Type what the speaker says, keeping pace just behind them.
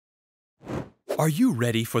Are you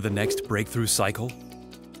ready for the next breakthrough cycle?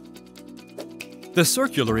 The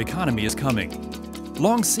circular economy is coming.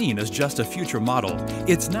 Long seen as just a future model,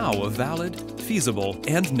 it's now a valid, feasible,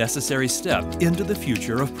 and necessary step into the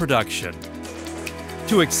future of production.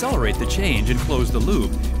 To accelerate the change and close the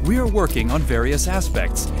loop, we are working on various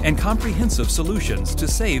aspects and comprehensive solutions to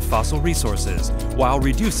save fossil resources while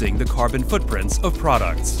reducing the carbon footprints of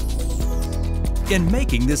products. In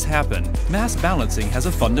making this happen, mass balancing has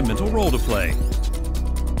a fundamental role to play.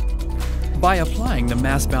 By applying the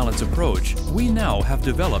mass balance approach, we now have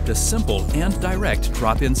developed a simple and direct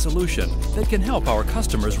drop-in solution that can help our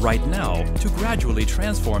customers right now to gradually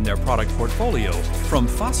transform their product portfolio from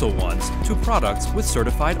fossil ones to products with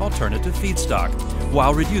certified alternative feedstock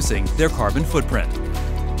while reducing their carbon footprint.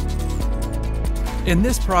 In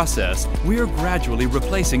this process, we are gradually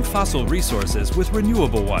replacing fossil resources with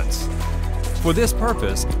renewable ones. For this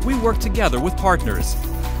purpose, we work together with partners.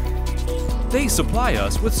 They supply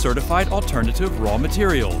us with certified alternative raw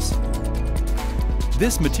materials.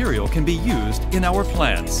 This material can be used in our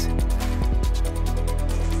plants.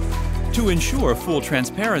 To ensure full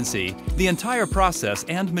transparency, the entire process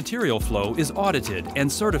and material flow is audited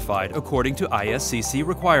and certified according to ISCC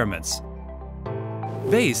requirements.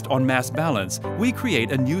 Based on mass balance, we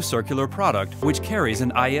create a new circular product which carries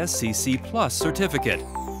an ISCC Plus certificate,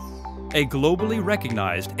 a globally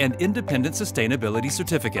recognized and independent sustainability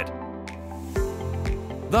certificate.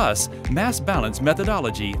 Thus, mass balance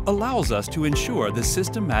methodology allows us to ensure the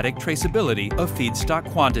systematic traceability of feedstock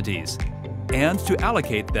quantities and to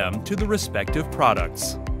allocate them to the respective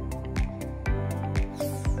products.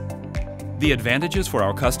 The advantages for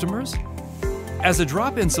our customers? As a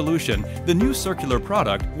drop-in solution, the new circular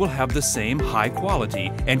product will have the same high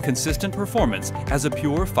quality and consistent performance as a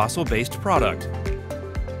pure fossil-based product.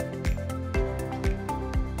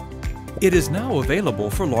 It is now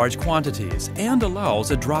available for large quantities and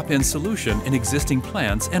allows a drop-in solution in existing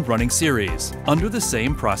plants and running series under the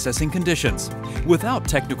same processing conditions, without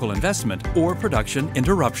technical investment or production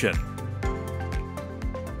interruption.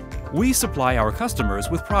 We supply our customers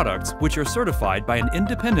with products which are certified by an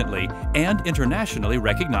independently and internationally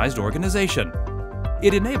recognized organization.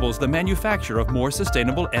 It enables the manufacture of more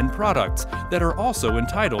sustainable end products that are also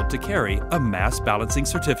entitled to carry a mass balancing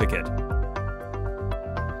certificate.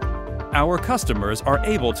 Our customers are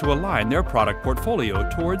able to align their product portfolio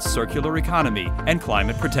towards circular economy and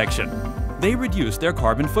climate protection. They reduce their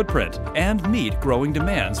carbon footprint and meet growing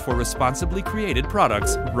demands for responsibly created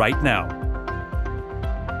products right now.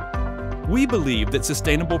 We believe that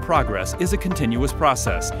sustainable progress is a continuous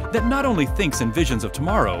process that not only thinks in visions of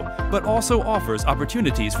tomorrow, but also offers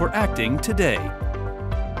opportunities for acting today,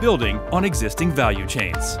 building on existing value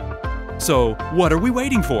chains. So, what are we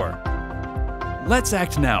waiting for? Let's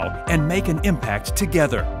act now and make an impact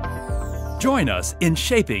together. Join us in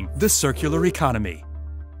shaping the circular economy.